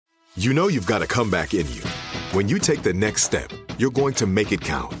You know you've got a comeback in you. When you take the next step, you're going to make it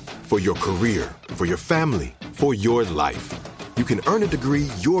count for your career, for your family, for your life. You can earn a degree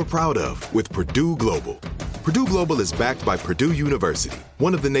you're proud of with Purdue Global. Purdue Global is backed by Purdue University,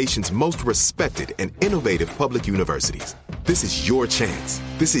 one of the nation's most respected and innovative public universities. This is your chance.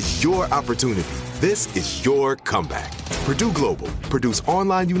 This is your opportunity. This is your comeback. Purdue Global, Purdue's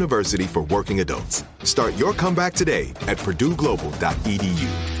online university for working adults. Start your comeback today at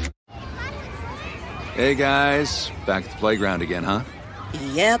purdueglobal.edu. Hey guys, back at the playground again, huh?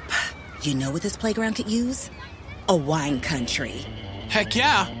 Yep. You know what this playground could use? A wine country. Heck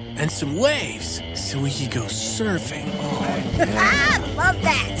yeah, and some waves so we could go surfing. Oh, yeah. Love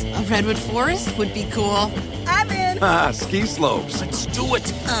that. A redwood forest would be cool. I'm in. Ski slopes. Let's do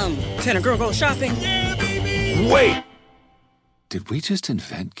it. Can a girl go shopping? Yeah, baby. Wait. Did we just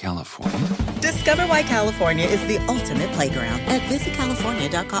invent California? Discover why California is the ultimate playground at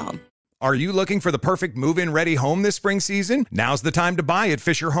visitcalifornia.com. Are you looking for the perfect move-in ready home this spring season? Now's the time to buy at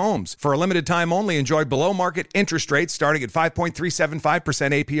Fisher Homes. For a limited time only, enjoy below-market interest rates starting at 5.375%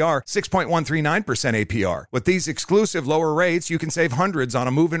 APR, 6.139% APR. With these exclusive lower rates, you can save hundreds on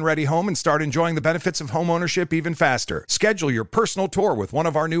a move-in ready home and start enjoying the benefits of homeownership even faster. Schedule your personal tour with one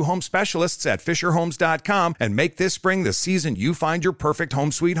of our new home specialists at FisherHomes.com and make this spring the season you find your perfect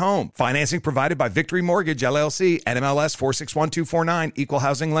home sweet home. Financing provided by Victory Mortgage, LLC, NMLS 461249, Equal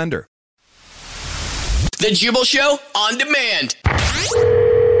Housing Lender. The Jubal Show on demand.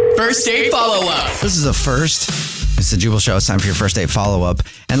 First date follow-up. This is a first. It's the Jubal Show. It's time for your first date follow-up.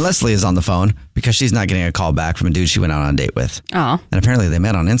 And Leslie is on the phone because she's not getting a call back from a dude she went out on a date with. Oh. And apparently they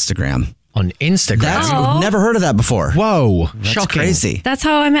met on Instagram. On Instagram? Never heard of that before. Whoa. That's shocking. Crazy. That's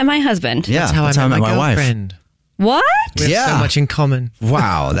how I met my husband. Yeah, that's how I met my wife. girlfriend. What? We have so much in common.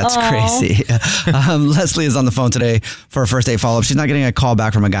 Wow, that's crazy. Leslie is on the phone today for a first date follow-up. She's not getting a call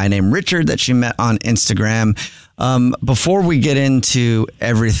back from a guy named Richard that she met on Instagram. Before we get into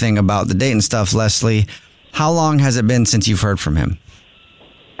everything about the date and stuff, Leslie, how long has it been since you've heard from him?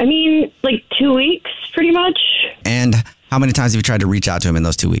 I mean, like 2 weeks, pretty much. And how many times have you tried to reach out to him in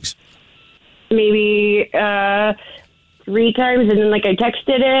those 2 weeks? Maybe 3 times, and then like I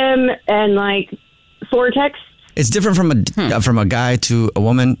texted him, and like 4 texts. It's different from a guy to a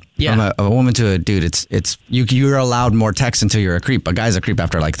woman. Yeah. From a woman to a dude. It's you're allowed more text until you're a creep. A guy's a creep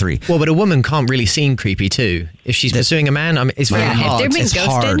after like 3. Well, but a woman can't really seem creepy too. If she's pursuing a man, it's very hard. If they're being It's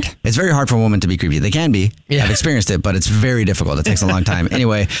ghosted. hard. It's very hard for a woman to be creepy. They can be. Yeah. I've experienced it, but it's very difficult. It takes a long time.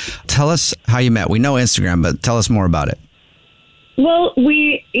 Anyway, tell us how you met. We know Instagram, but tell us more about it. Well,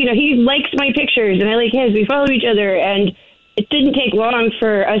 he likes my pictures, and I like his. We follow each other, and it didn't take long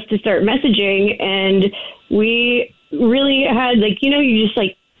for us to start messaging, and we really had, you just,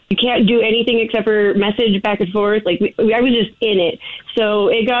 you can't do anything except for message back and forth. I was just in it. So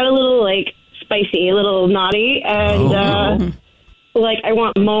it got a little, spicy, a little naughty, and, I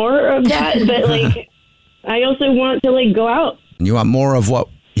want more of that, but, I also want to, go out. You want more of what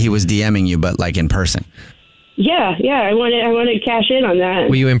he was DMing you, but, in person. Yeah, I want to cash in on that.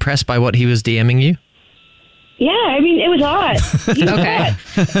 Were you impressed by what he was DMing you? Yeah, I mean, it was hot. He was hot.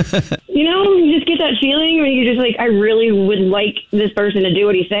 You just get that feeling when you just I really would like this person to do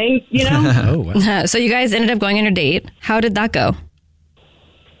what he's saying, Oh, wow. So you guys ended up going on a date. How did that go?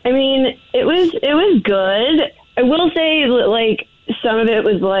 I mean, it was good. I will say that, some of it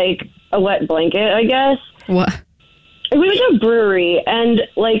was a wet blanket, I guess. What? We went to a brewery, and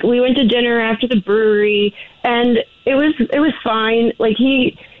we went to dinner after the brewery, and it was fine.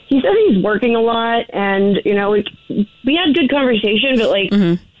 He says he's working a lot, and we had good conversation, but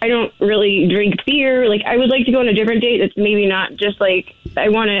I don't really drink beer. I would like to go on a different date that's maybe not just I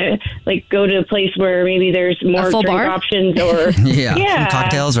want to go to a place where maybe there's more drink bar? options or Some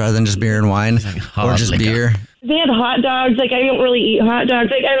cocktails rather than just beer and wine or just beer. They had hot dogs. I don't really eat hot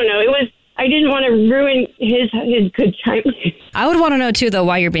dogs. I don't know. I didn't want to ruin his good time. I would want to know too, though,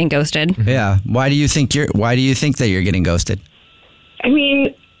 why you're being ghosted. Yeah. Why do you think that you're getting ghosted? I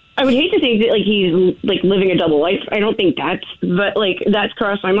mean, I would hate to think that he's living a double life. I don't think that's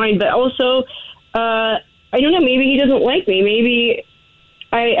crossed my mind. But also, I don't know. Maybe he doesn't like me. Maybe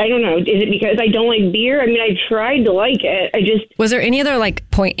I don't know. Is it because I don't like beer? I mean, I tried to like it. Was there any other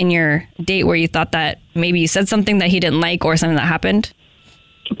point in your date where you thought that maybe you said something that he didn't like or something that happened?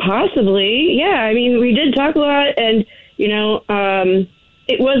 Possibly, yeah. I mean, we did talk a lot, and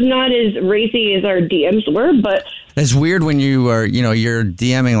it was not as racy as our DMs were, but it's weird when you are, you're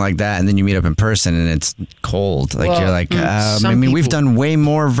DMing like that, and then you meet up in person, and it's cold. We've done way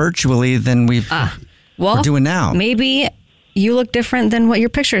more virtually than we're doing now. Maybe you look different than what your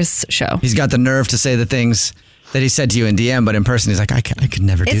pictures show. He's got the nerve to say the things that he said to you in DM, but in person he's like, I could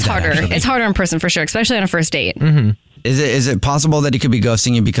never do that. It's harder. actually. It's harder in person for sure, especially on a first date. Mm-hmm. Is it possible that he could be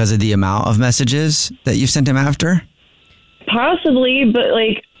ghosting you because of the amount of messages that you sent him after? Possibly, but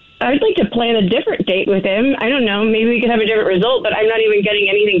like, I'd like to plan a different date with him. I don't know. Maybe we could have a different result, but I'm not even getting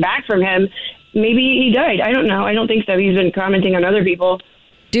anything back from him. Maybe he died. I don't know. I don't think so. He's been commenting on other people.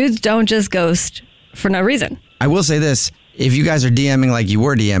 Dudes don't just ghost for no reason. I will say this. If you guys are DMing like you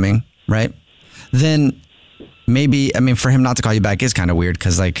were DMing, right? Then maybe, I mean, for him not to call you back is kind of weird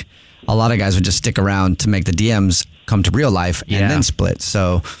because like a lot of guys would just stick around to make the DMs come to real life and then split.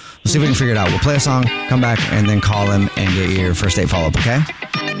 So we'll see if we can figure it out. We'll play a song, come back, and then call him and get your first date follow-up, okay?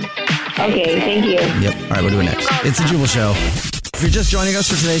 Okay, thank you. Yep. All right, we'll do it next. It's the Jubal Show. If you're just joining us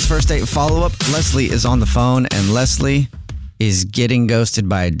for today's first date follow-up, Leslie is on the phone, and Leslie is getting ghosted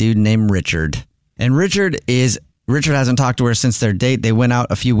by a dude named Richard. And Richard hasn't talked to her since their date. They went out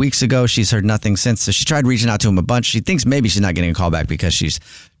a few weeks ago. She's heard nothing since. So she tried reaching out to him a bunch. She thinks maybe she's not getting a call back because she's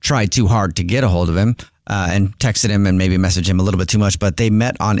tried too hard to get a hold of him and texted him and maybe messaged him a little bit too much. But they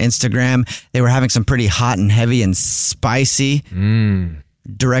met on Instagram. They were having some pretty hot and heavy and spicy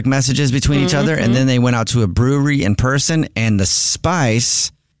direct messages between each other. And then they went out to a brewery in person and the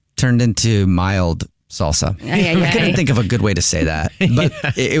spice turned into mild salsa. I couldn't think of a good way to say that,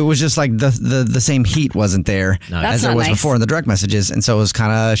 but it was just like the same heat wasn't there as there was before in the direct messages, and so it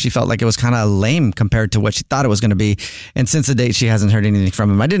was she felt like it was kind of lame compared to what she thought it was going to be. And since the date, she hasn't heard anything from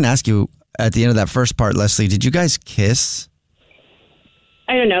him. I didn't ask you at the end of that first part, Leslie. Did you guys kiss?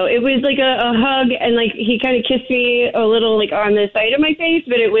 I don't know. It was like a hug, and like he kind of kissed me a little like on the side of my face,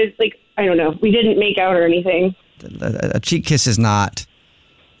 but it was like, I don't know. We didn't make out or anything. A cheek kiss is not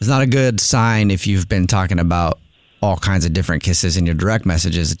a good sign if you've been talking about all kinds of different kisses in your direct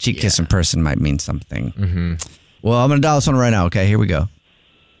messages. A cheek kiss in person might mean something. Mm-hmm. Well, I'm going to dial this one right now. Okay, here we go.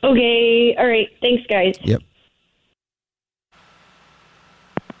 Okay. All right. Thanks, guys. Yep.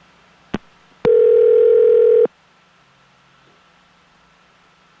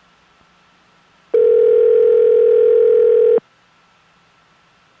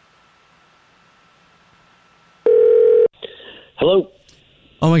 Hello?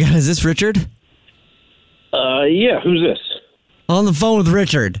 Oh my God, is this Richard? Yeah, who's this? On the phone with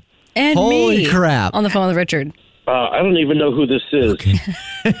Richard. And Holy me. crap. On the phone with Richard. I don't even know who this is. Okay.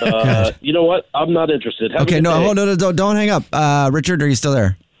 You know what? I'm not interested. Have a good day. No, don't hang up. Richard, are you still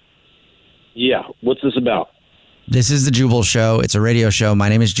there? Yeah, what's this about? This is the Jubal Show. It's a radio show. My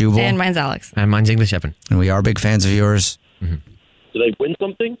name is Jubal. And mine's Alex. And mine's English Evan. And we are big fans of yours. Mm-hmm. Did I win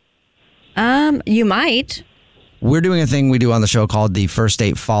something? You might. We're doing a thing we do on the show called the first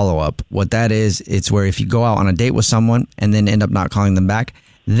date follow-up. What that is, it's where if you go out on a date with someone and then end up not calling them back,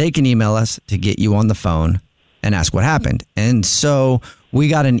 they can email us to get you on the phone and ask what happened. And so we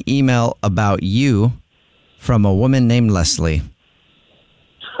got an email about you from a woman named Leslie.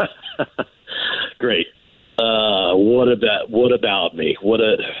 Great. What about me?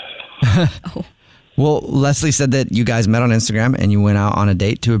 Well, Leslie said that you guys met on Instagram and you went out on a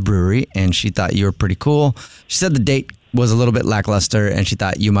date to a brewery and she thought you were pretty cool. She said the date was a little bit lackluster and she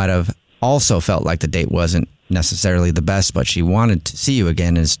thought you might have also felt like the date wasn't necessarily the best, but she wanted to see you again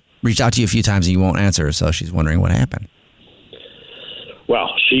and has reached out to you a few times and you won't answer, so she's wondering what happened. Well,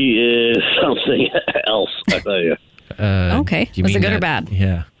 she is something else, I tell you. Okay. Was it good or bad?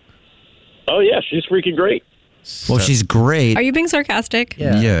 Yeah. Oh, yeah, she's freaking great. Well, she's great. Are you being sarcastic?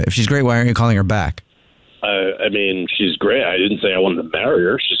 Yeah. If she's great, why aren't you calling her back? I mean, she's great. I didn't say I wanted to marry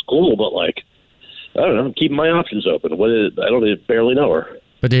her. She's cool, but like, I don't know. I'm keeping my options open. I barely know her.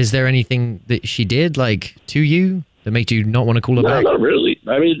 But is there anything that she did, like, to you that made you not want to call her back? No, not really.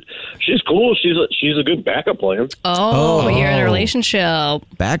 I mean, she's cool. She's a good backup plan. Oh, you're in a relationship.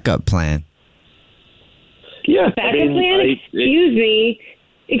 Backup plan. Yeah. Backup plan?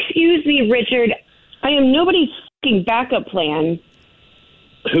 Excuse me, Richard. I am nobody's fucking backup plan.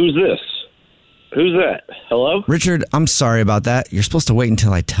 Who's this? Who's that? Hello? Richard, I'm sorry about that. You're supposed to wait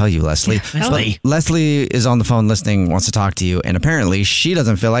until I tell you, Leslie. Leslie. Leslie is on the phone listening, wants to talk to you, and apparently she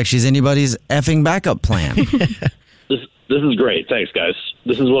doesn't feel like she's anybody's effing backup plan. This is great. Thanks, guys.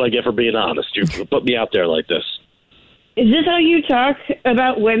 This is what I get for being honest. You put me out there like this. Is this how you talk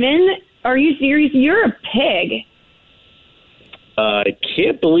about women? Are you serious? You're a pig. I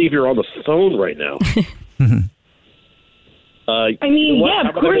can't believe you're on the phone right now. I mean, you know yeah,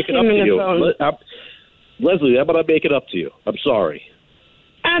 of course I'm on the phone. Leslie, how about I make it up to you? I'm sorry.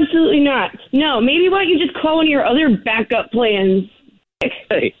 Absolutely not. No, maybe why don't you just call one of your other backup plans?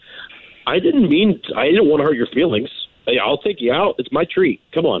 Hey, I didn't want to hurt your feelings. Hey, I'll take you out. It's my treat.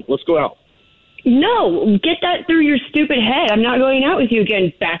 Come on, let's go out. No, get that through your stupid head. I'm not going out with you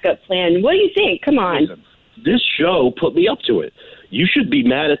again, backup plan. What do you think? Come on. This show put me up to it. You should be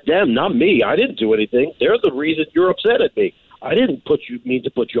mad at them, not me. I didn't do anything. They're the reason you're upset at me. I didn't mean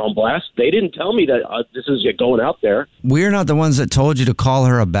to put you on blast. They didn't tell me that this is going out there. We're not the ones that told you to call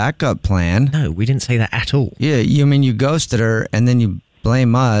her a backup plan. No, we didn't say that at all. Yeah, you ghosted her and then you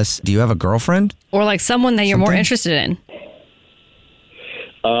blame us. Do you have a girlfriend? Or like someone that you're more interested in?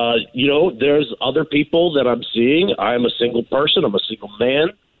 There's other people that I'm seeing. I'm a single person. I'm a single man.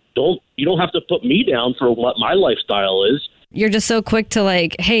 You don't have to put me down for what my lifestyle is. You're just so quick to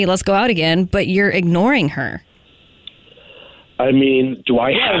like, hey, let's go out again, but you're ignoring her. I mean, do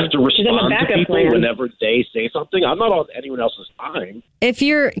I have to respond to people plan whenever they say something? I'm not on anyone else's time. If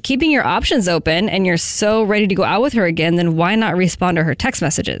you're keeping your options open and you're so ready to go out with her again, then why not respond to her text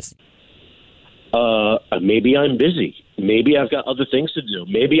messages? Maybe I'm busy. Maybe I've got other things to do.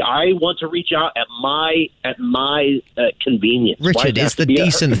 Maybe I want to reach out at my convenience. Richard, it's the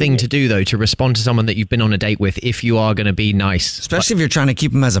decent thing to do, though, to respond to someone that you've been on a date with if you are going to be nice. Especially if you're trying to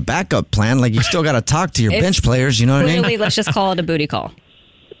keep them as a backup plan. Like, you still got to talk to your bench players, you know what I mean? Clearly, let's just call it a booty call.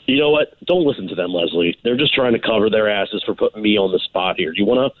 You know what? Don't listen to them, Leslie. They're just trying to cover their asses for putting me on the spot here. You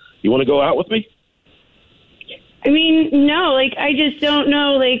want to go out with me? I mean, no, I just don't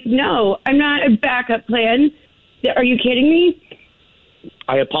know. No, I'm not a backup plan. Are you kidding me?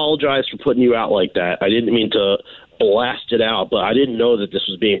 I apologize for putting you out like that. I didn't mean to blast it out, but I didn't know that this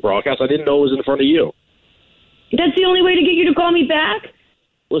was being broadcast. I didn't know it was in front of you. That's the only way to get you to call me back?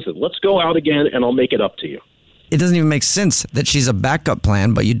 Listen, let's go out again, and I'll make it up to you. It doesn't even make sense that she's a backup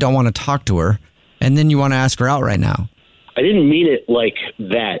plan, but you don't want to talk to her, and then you want to ask her out right now. I didn't mean it like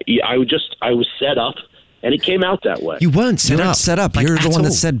that. I was set up, and it came out that way. You weren't set up. Like, you're the one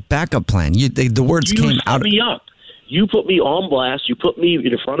that said backup plan. The words came out. You set me up. You put me on blast. You put me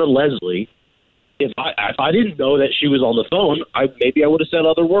in front of Leslie. If I didn't know that she was on the phone, maybe I would have said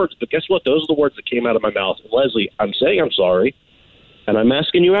other words. But guess what? Those are the words that came out of my mouth. And Leslie, I'm saying I'm sorry, and I'm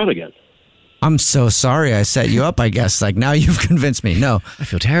asking you out again. I'm so sorry I set you up, I guess. Like, now you've convinced me. No. I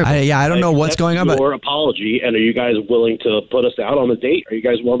feel terrible. I don't know what's going on. Your apology, and are you guys willing to put us out on a date? Are you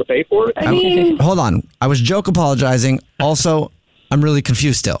guys willing to pay for it? Hold on. I was joke apologizing. Also, I'm really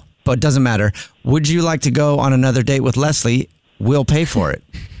confused still, but it doesn't matter. Would you like to go on another date with Leslie? We'll pay for it.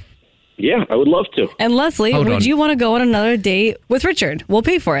 Yeah, I would love to. And Leslie, would you want to go on another date with Richard? We'll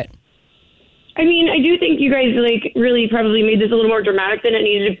pay for it. I mean, I do think you guys really probably made this a little more dramatic than it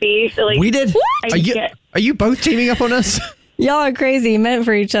needed to be. So we did. Are you both teaming up on us? Y'all are crazy, meant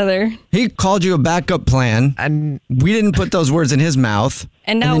for each other. He called you a backup plan, and we didn't put those words in his mouth.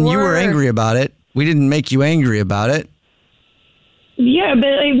 And now then you were angry about it. We didn't make you angry about it. Yeah, but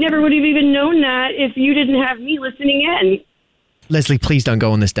I never would have even known that if you didn't have me listening in. Leslie, please don't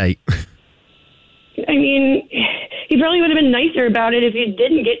go on this date. I mean, he probably would have been nicer about it if you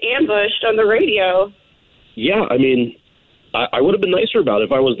didn't get ambushed on the radio. Yeah, I mean, I would have been nicer about it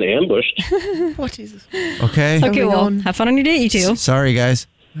if I wasn't ambushed. What is this? Okay. Okay, well, have fun on your date, you two. Sorry, guys.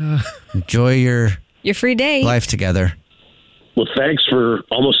 Enjoy your free day. Life together. Well, thanks for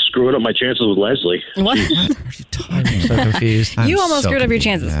almost screwing up my chances with Leslie. What? I'm so confused. You almost screwed up your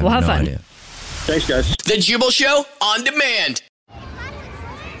chances. We'll have fun. idea. Thanks, guys. The Jubal Show on demand.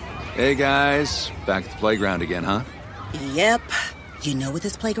 Hey, guys. Back at the playground again, huh? Yep. You know what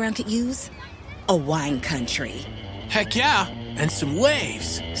this playground could use? A wine country. Heck yeah. And some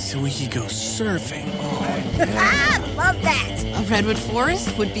waves so we could go surfing. Oh, Ah, love that. A redwood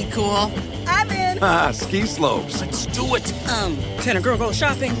forest would be cool. I'm in. Ah, ski slopes. let's do it. Can a girl go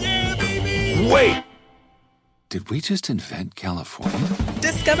shopping? Yeah, baby. Wait! Did we just invent California?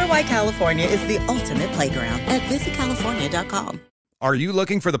 Discover why California is the ultimate playground at visitcalifornia.com. Are you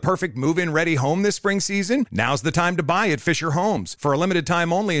looking for the perfect move-in ready home this spring season? Now's the time to buy at Fisher Homes. For a limited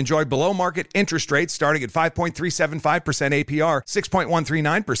time only, enjoy below-market interest rates starting at 5.375% APR,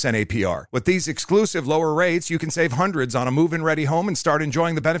 6.139% APR. With these exclusive lower rates, you can save hundreds on a move-in ready home and start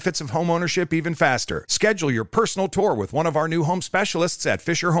enjoying the benefits of homeownership even faster. Schedule your personal tour with one of our new home specialists at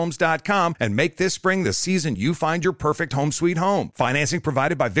FisherHomes.com and make this spring the season you find your perfect home sweet home. Financing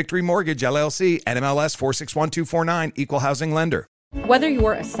provided by Victory Mortgage, LLC, NMLS 461249, Equal Housing Lender. Whether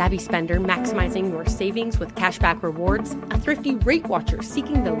you're a savvy spender maximizing your savings with cashback rewards, a thrifty rate watcher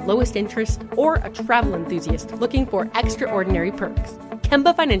seeking the lowest interest, or a travel enthusiast looking for extraordinary perks,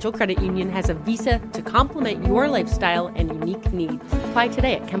 Kemba Financial Credit Union has a visa to complement your lifestyle and unique needs. Apply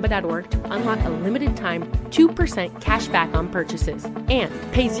today at Kemba.org to unlock a limited time 2% cash back on purchases and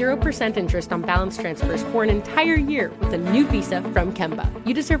pay 0% interest on balance transfers for an entire year with a new visa from Kemba.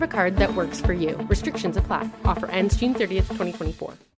 You deserve a card that works for you. Restrictions apply. Offer ends June 30th, 2024.